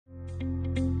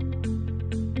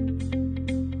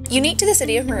Unique to the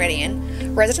City of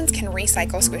Meridian, residents can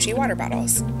recycle squishy water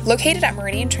bottles. Located at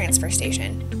Meridian Transfer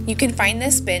Station, you can find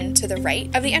this bin to the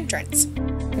right of the entrance.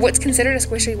 What's considered a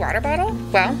squishy water bottle?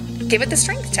 Well, give it the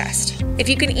strength test. If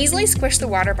you can easily squish the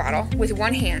water bottle with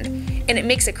one hand and it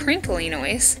makes a crinkly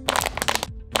noise,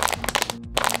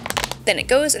 then it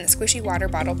goes in the squishy water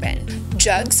bottle bin.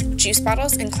 Jugs, juice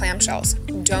bottles, and clamshells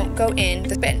don't go in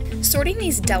the bin. Sorting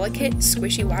these delicate,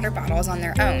 squishy water bottles on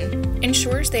their own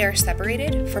ensures they are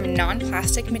separated from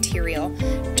non-plastic material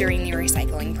during the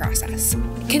recycling process.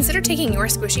 Consider taking your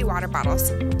squishy water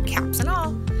bottles, caps and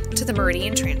all, to the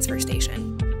Meridian Transfer Station.